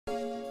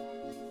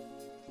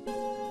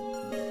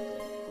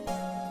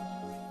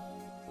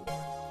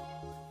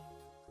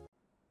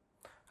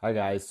Hi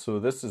guys, so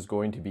this is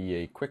going to be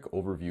a quick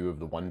overview of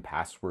the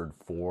 1Password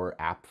 4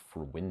 app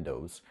for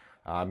Windows.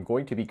 I'm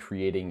going to be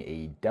creating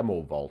a demo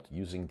vault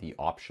using the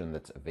option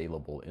that's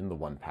available in the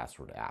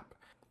 1Password app.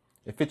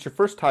 If it's your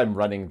first time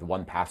running the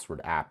 1Password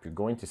app, you're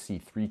going to see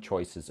three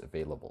choices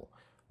available.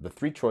 The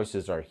three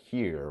choices are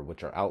here,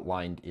 which are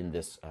outlined in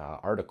this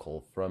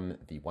article from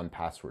the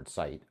 1Password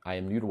site. I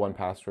am new to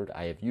 1Password.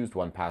 I have used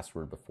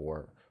 1Password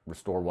before.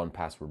 Restore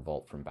 1Password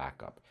vault from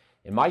backup.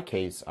 In my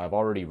case, I've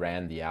already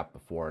ran the app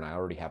before and I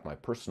already have my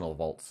personal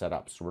vault set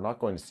up, so we're not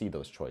going to see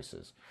those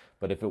choices.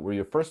 But if it were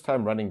your first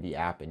time running the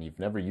app and you've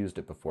never used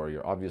it before,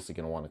 you're obviously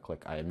going to want to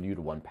click I am new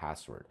to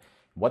 1Password.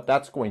 What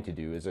that's going to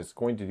do is it's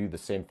going to do the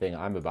same thing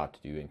I'm about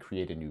to do and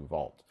create a new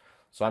vault.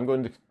 So I'm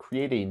going to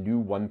create a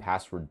new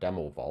 1Password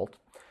demo vault.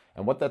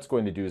 And what that's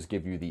going to do is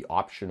give you the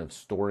option of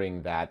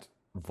storing that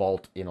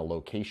vault in a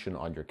location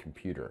on your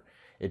computer.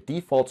 It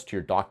defaults to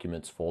your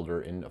documents folder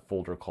in a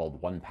folder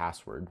called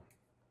 1Password.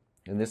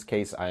 In this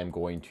case, I am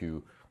going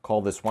to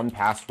call this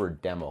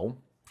 1Password demo,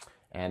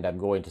 and I'm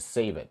going to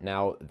save it.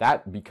 Now,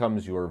 that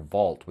becomes your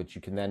vault, which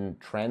you can then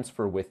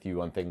transfer with you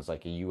on things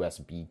like a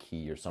USB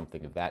key or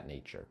something of that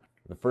nature.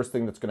 The first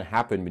thing that's going to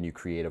happen when you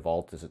create a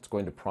vault is it's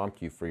going to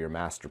prompt you for your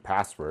master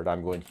password.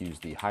 I'm going to use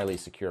the highly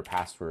secure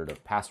password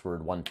of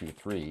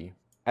password123.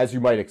 As you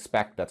might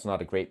expect, that's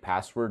not a great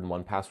password, and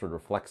 1Password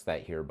reflects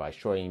that here by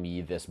showing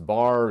me this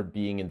bar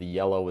being in the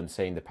yellow and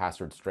saying the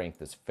password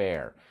strength is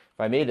fair.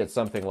 If I made it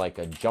something like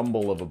a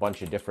jumble of a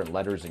bunch of different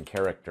letters and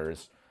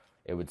characters,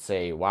 it would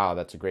say, wow,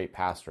 that's a great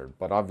password.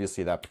 But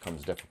obviously that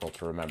becomes difficult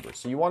to remember.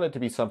 So you want it to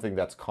be something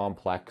that's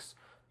complex,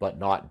 but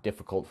not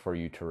difficult for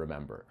you to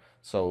remember.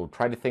 So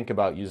try to think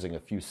about using a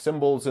few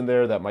symbols in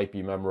there that might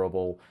be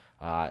memorable,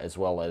 as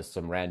well as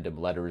some random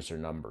letters or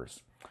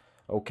numbers.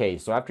 Okay,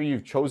 so after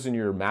you've chosen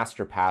your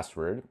master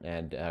password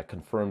and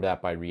confirmed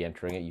that by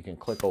re-entering it, you can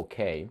click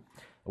OK.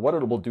 And what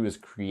it will do is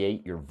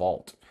create your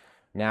vault.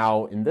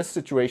 Now, in this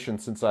situation,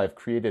 since I've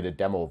created a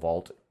demo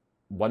vault,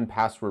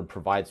 1Password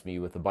provides me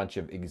with a bunch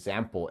of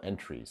example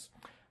entries.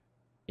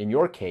 In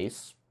your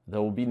case,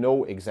 there will be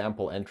no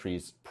example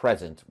entries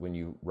present when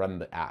you run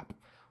the app.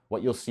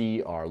 What you'll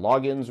see are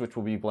logins, which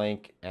will be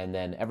blank, and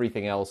then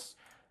everything else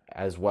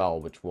as well,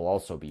 which will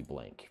also be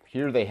blank.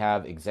 Here they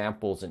have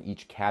examples in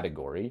each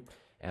category,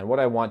 and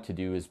what I want to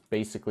do is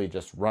basically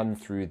just run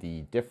through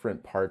the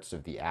different parts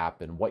of the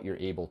app and what you're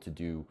able to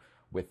do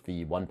with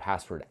the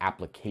 1Password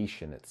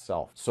application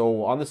itself.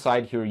 So on the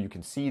side here, you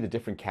can see the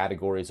different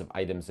categories of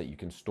items that you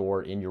can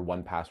store in your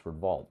 1Password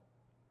vault.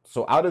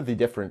 So out of the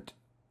different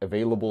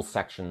available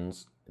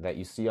sections that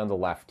you see on the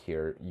left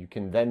here, you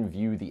can then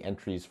view the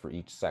entries for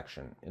each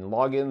section. In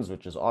logins,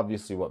 which is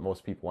obviously what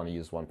most people want to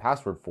use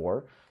 1Password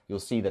for, you'll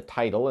see the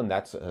title, and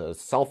that's a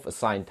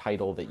self-assigned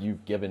title that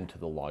you've given to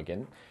the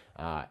login,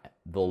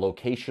 the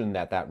location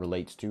that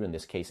relates to, in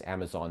this case,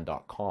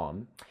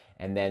 Amazon.com,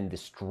 and then the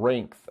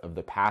strength of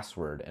the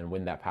password and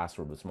when that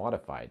password was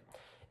modified.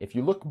 If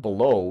you look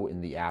below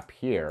in the app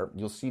here,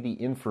 you'll see the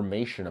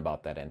information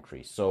about that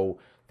entry. So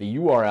the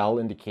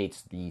URL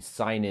indicates the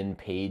sign-in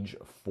page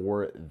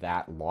for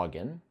that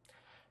login.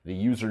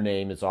 The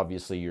username is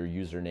obviously your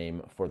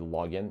username for the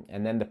login.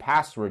 And then the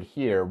password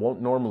here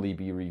won't normally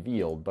be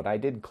revealed, but I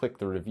did click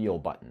the reveal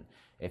button.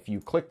 If you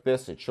click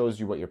this, it shows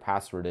you what your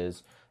password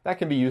is. That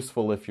can be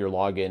useful if your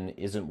login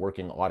isn't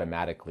working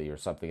automatically or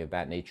something of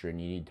that nature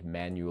and you need to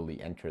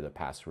manually enter the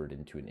password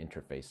into an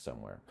interface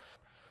somewhere.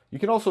 You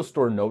can also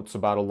store notes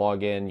about a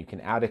login, you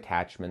can add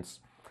attachments,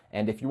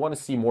 and if you want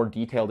to see more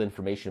detailed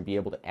information, be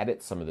able to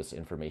edit some of this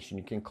information,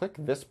 you can click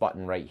this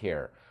button right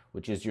here,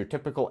 which is your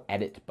typical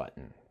edit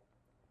button.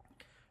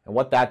 And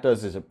what that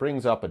does is it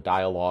brings up a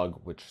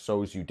dialog which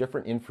shows you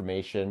different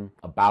information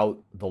about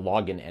the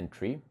login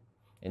entry.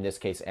 In this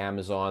case,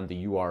 Amazon,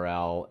 the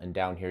URL, and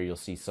down here you'll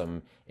see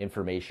some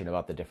information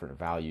about the different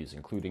values,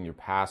 including your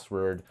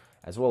password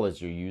as well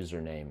as your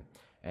username.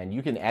 And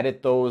you can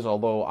edit those,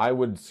 although I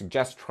would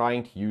suggest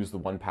trying to use the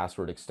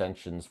 1Password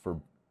extensions for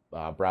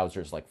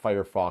browsers like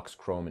Firefox,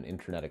 Chrome, and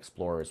Internet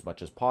Explorer as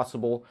much as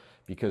possible,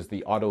 because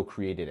the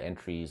auto-created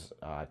entries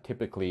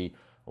typically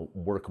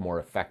work more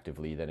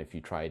effectively than if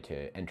you try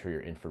to enter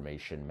your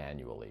information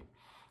manually.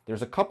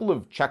 There's a couple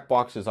of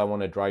checkboxes I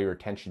want to draw your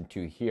attention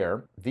to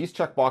here. These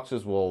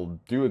checkboxes will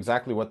do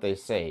exactly what they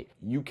say.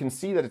 You can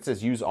see that it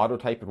says use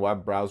AutoType in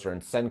web browser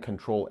and send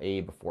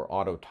Control-A before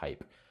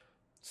AutoType.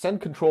 Send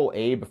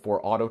Control-A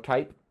before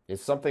AutoType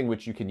is something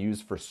which you can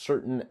use for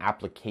certain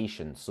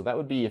applications. So that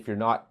would be if you're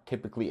not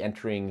typically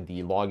entering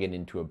the login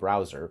into a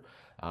browser,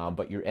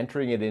 but you're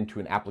entering it into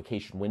an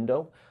application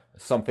window,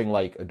 something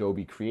like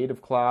Adobe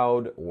Creative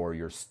Cloud or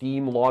your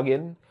Steam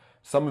login.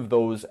 Some of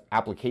those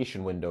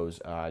application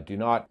windows do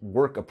not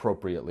work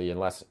appropriately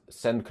unless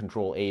send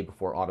Control-A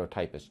before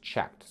AutoType is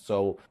checked.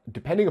 So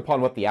depending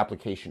upon what the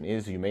application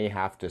is, you may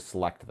have to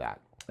select that.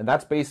 And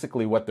that's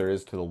basically what there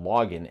is to the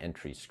login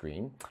entry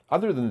screen.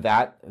 Other than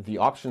that, the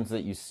options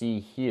that you see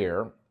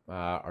here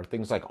are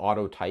things like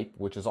AutoType,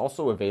 which is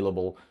also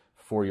available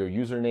for your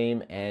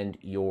username and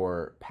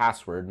your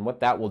password. And what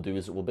that will do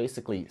is it will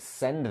basically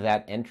send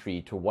that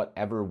entry to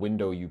whatever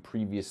window you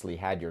previously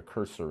had your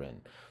cursor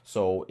in.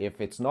 So if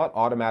it's not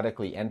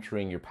automatically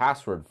entering your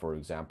password, for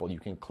example, you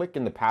can click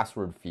in the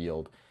password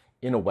field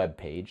in a web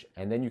page,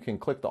 and then you can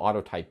click the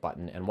auto type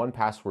button, and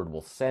 1Password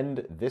will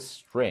send this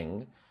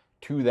string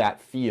to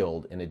that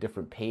field in a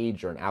different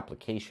page or an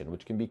application,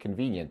 which can be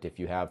convenient if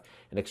you have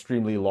an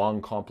extremely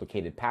long,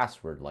 complicated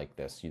password like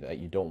this that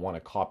you don't want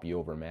to copy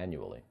over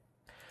manually.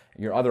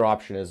 Your other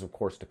option is, of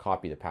course, to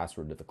copy the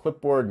password to the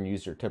clipboard and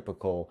use your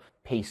typical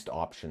paste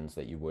options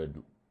that you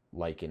would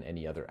like in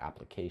any other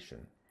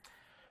application.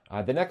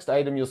 The next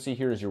item you'll see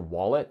here is your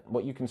wallet.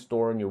 What you can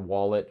store in your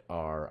wallet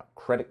are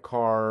credit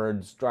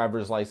cards,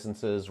 driver's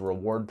licenses,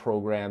 reward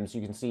programs.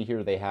 You can see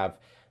here they have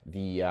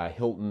the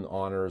Hilton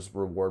Honors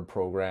reward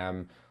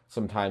program.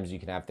 Sometimes you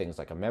can have things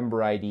like a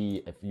member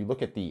ID. If you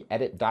look at the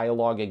edit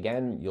dialog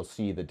again, you'll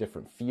see the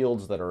different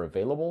fields that are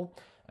available.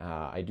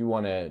 I do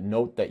want to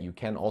note that you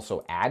can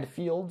also add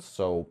fields.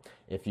 So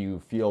if you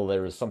feel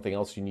there is something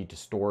else you need to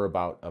store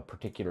about a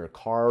particular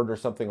card or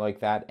something like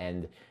that,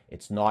 and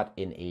it's not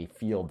in a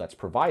field that's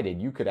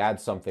provided, you could add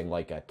something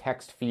like a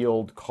text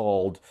field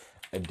called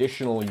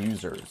additional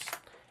users.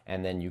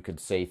 And then you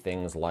could say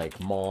things like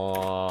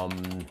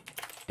mom,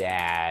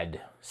 dad,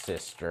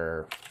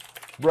 sister,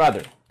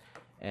 brother.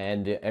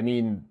 And I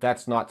mean,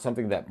 that's not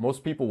something that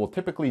most people will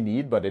typically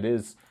need, but it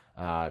is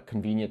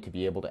convenient to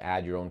be able to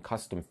add your own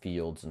custom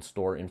fields and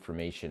store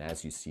information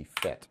as you see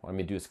fit. What I'm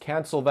going to do is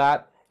cancel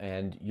that,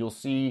 and you'll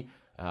see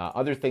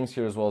other things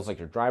here as well, as like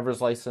your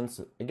driver's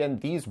license. Again,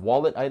 these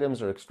wallet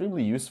items are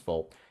extremely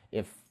useful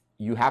if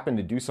you happen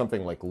to do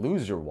something like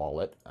lose your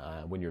wallet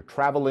when you're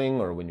traveling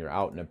or when you're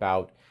out and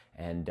about,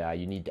 and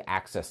you need to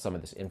access some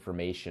of this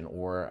information,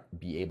 or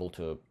be able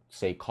to,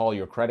 say, call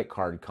your credit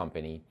card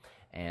company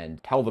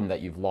and tell them that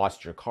you've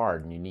lost your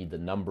card and you need the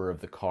number of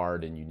the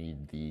card and you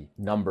need the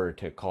number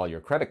to call your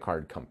credit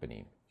card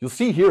company. You'll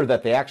see here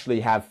that they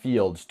actually have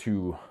fields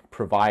to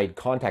provide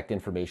contact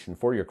information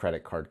for your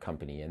credit card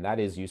company, and that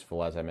is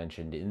useful, as I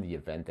mentioned, in the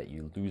event that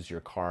you lose your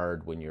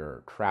card when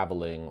you're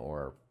traveling,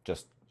 or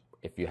just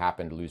if you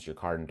happen to lose your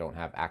card and don't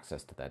have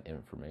access to that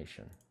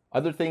information.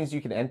 Other things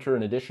you can enter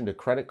in addition to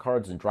credit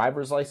cards and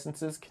driver's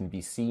licenses can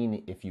be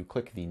seen if you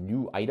click the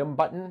New Item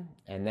button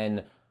and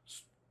then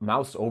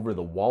mouse over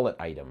the wallet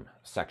item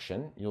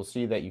section. You'll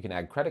see that you can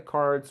add credit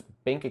cards,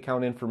 bank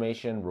account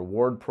information,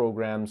 reward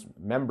programs,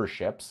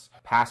 memberships,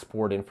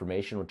 passport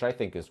information, which I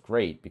think is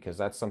great because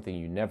that's something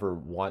you never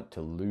want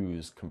to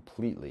lose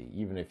completely.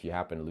 Even if you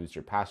happen to lose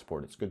your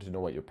passport, it's good to know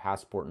what your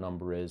passport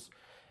number is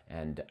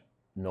and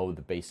know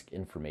the basic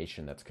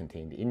information that's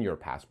contained in your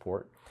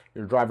passport,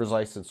 your driver's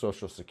license,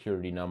 social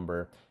security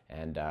number,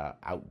 and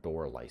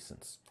outdoor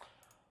license.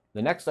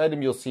 The next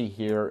item you'll see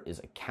here is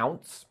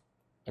accounts.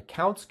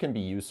 Accounts can be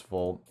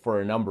useful for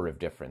a number of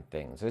different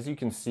things. As you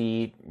can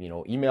see,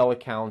 email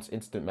accounts,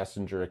 instant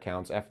messenger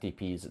accounts,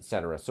 FTPs,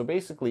 etc. So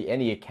basically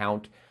any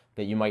account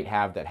that you might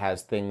have that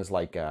has things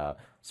like a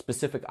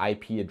specific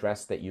IP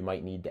address that you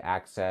might need to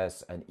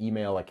access, an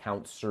email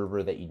account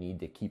server that you need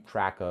to keep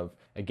track of,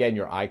 again,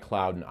 your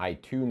iCloud and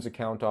iTunes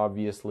account,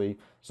 obviously.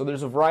 So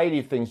there's a variety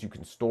of things you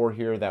can store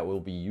here that will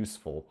be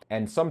useful.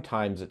 And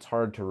sometimes it's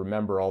hard to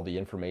remember all the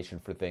information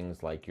for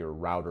things like your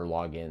router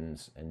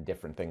logins and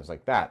different things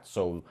like that.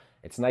 So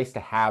it's nice to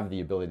have the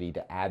ability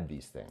to add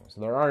these things.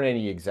 There aren't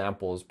any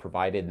examples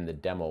provided in the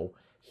demo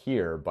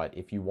here, but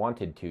if you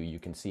wanted to, you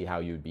can see how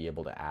you'd be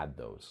able to add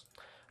those.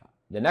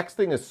 The next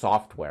thing is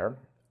software.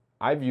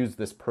 I've used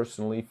this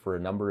personally for a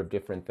number of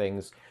different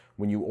things.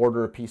 When you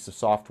order a piece of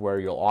software,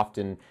 you'll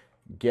often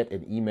get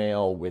an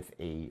email with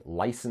a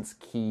license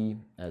key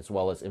as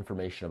well as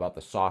information about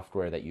the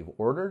software that you've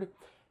ordered.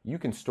 You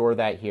can store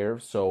that here.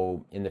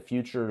 So in the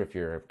future, if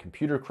your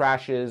computer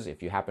crashes,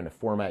 if you happen to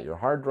format your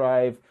hard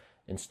drive,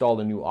 install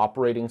a new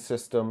operating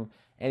system,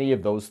 any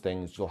of those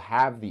things, you'll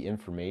have the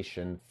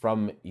information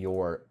from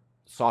your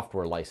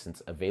software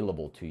license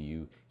available to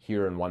you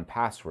here in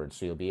 1Password.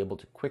 So you'll be able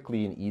to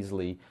quickly and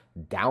easily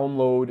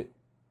download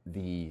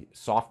the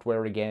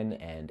software again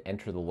and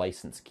enter the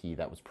license key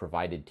that was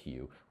provided to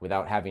you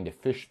without having to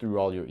fish through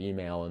all your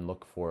email and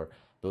look for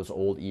those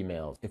old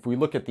emails. If we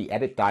look at the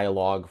edit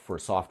dialog for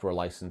software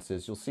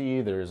licenses, you'll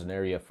see there's an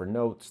area for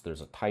notes,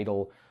 there's a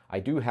title. I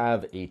do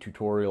have a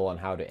tutorial on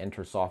how to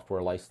enter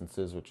software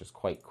licenses, which is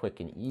quite quick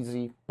and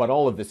easy, but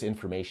all of this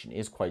information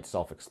is quite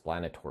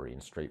self-explanatory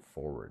and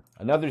straightforward.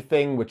 Another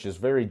thing which is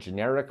very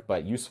generic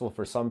but useful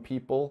for some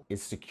people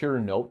is secure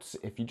notes.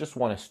 If you just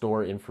want to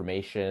store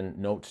information,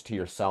 notes to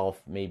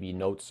yourself, maybe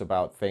notes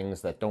about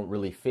things that don't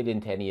really fit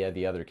into any of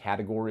the other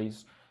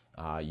categories,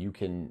 you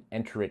can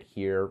enter it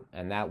here,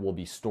 and that will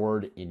be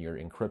stored in your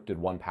encrypted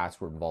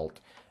 1Password vault,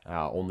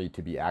 only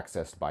to be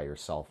accessed by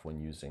yourself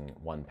when using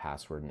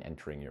 1Password and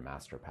entering your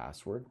master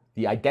password.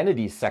 The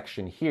identities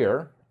section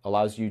here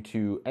allows you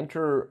to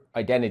enter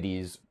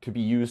identities to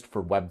be used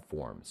for web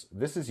forms.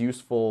 This is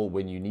useful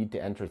when you need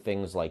to enter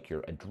things like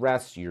your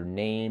address, your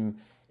name,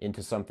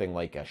 into something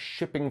like a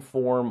shipping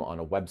form on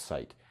a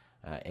website.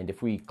 And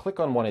if we click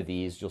on one of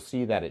these, you'll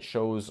see that it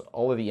shows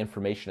all of the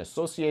information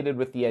associated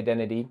with the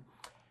identity.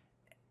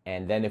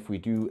 And then if we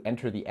do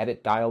enter the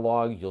edit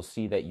dialog, you'll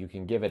see that you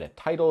can give it a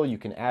title, you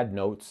can add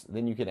notes,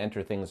 then you can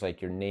enter things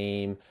like your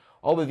name,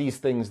 all of these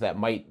things that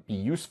might be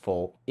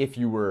useful if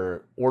you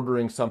were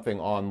ordering something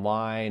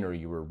online or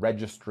you were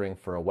registering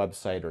for a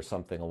website or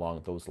something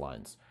along those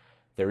lines.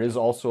 There is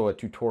also a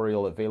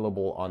tutorial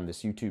available on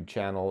this YouTube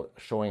channel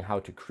showing how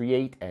to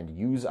create and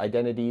use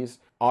identities.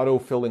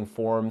 Auto-filling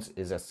forms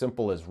is as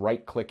simple as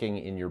right-clicking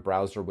in your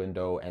browser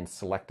window and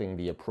selecting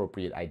the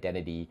appropriate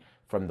identity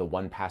from the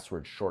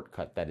 1Password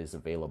shortcut that is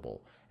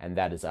available. And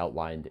that is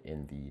outlined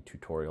in the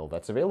tutorial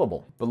that's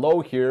available.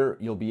 Below here,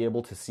 you'll be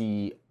able to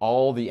see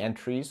all the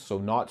entries, so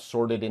not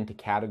sorted into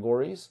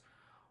categories.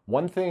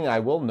 One thing I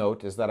will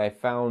note is that I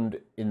found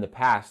in the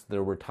past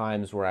there were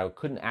times where I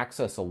couldn't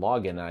access a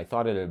login and I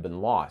thought it had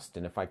been lost.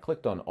 And if I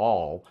clicked on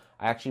all,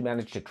 I actually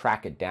managed to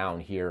track it down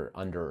here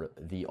under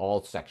the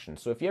all section.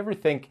 So if you ever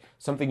think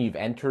something you've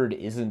entered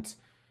isn't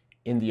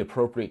in the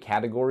appropriate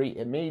category,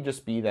 it may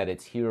just be that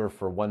it's here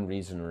for one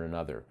reason or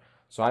another.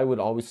 So I would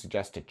always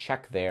suggest to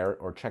check there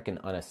or check in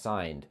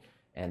unassigned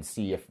and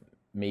see if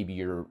maybe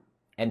your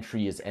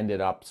entry has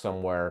ended up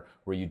somewhere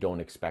where you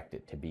don't expect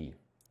it to be.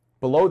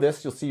 Below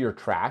this, you'll see your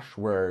trash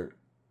where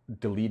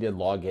deleted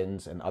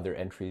logins and other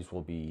entries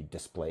will be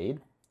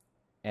displayed.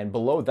 And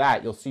below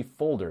that, you'll see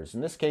folders.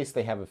 In this case,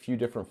 they have a few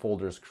different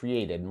folders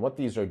created. And what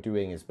these are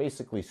doing is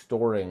basically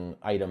storing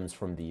items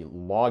from the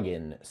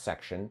login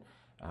section,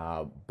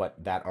 but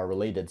that are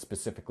related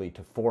specifically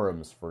to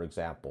forums, for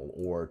example,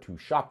 or to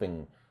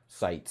shopping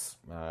sites.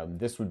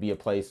 This would be a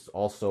place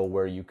also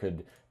where you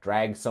could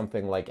drag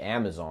something like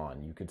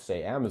Amazon. You could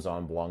say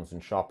Amazon belongs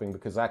in shopping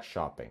because that's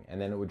shopping, and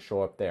then it would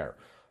show up there.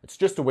 It's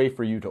just a way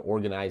for you to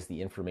organize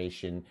the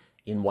information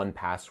in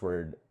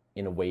 1Password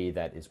in a way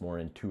that is more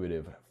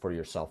intuitive for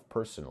yourself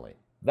personally.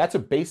 That's a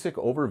basic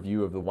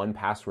overview of the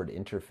 1Password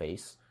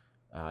interface.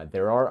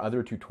 There are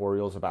other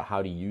tutorials about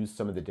how to use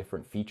some of the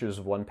different features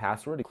of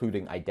 1Password,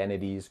 including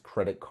identities,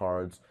 credit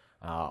cards,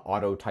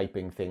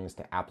 auto-typing things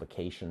to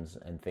applications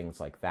and things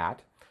like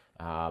that.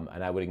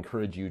 And I would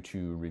encourage you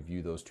to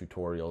review those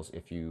tutorials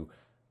if you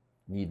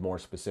need more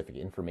specific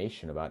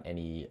information about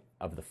any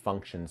of the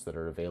functions that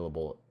are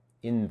available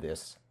in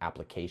this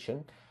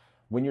application.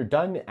 When you're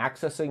done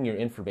accessing your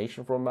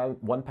information from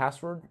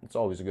 1Password, it's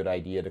always a good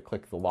idea to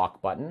click the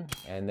lock button,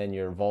 and then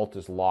your vault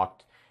is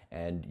locked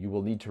and you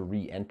will need to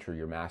re-enter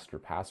your master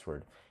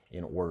password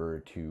in order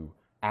to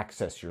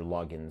access your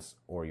logins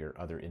or your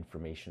other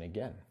information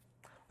again.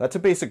 That's a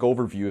basic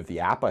overview of the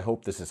app. I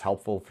hope this is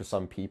helpful for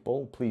some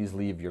people. Please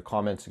leave your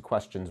comments and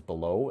questions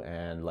below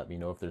and let me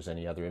know if there's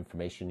any other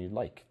information you'd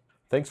like.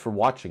 Thanks for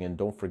watching, and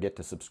don't forget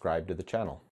to subscribe to the channel.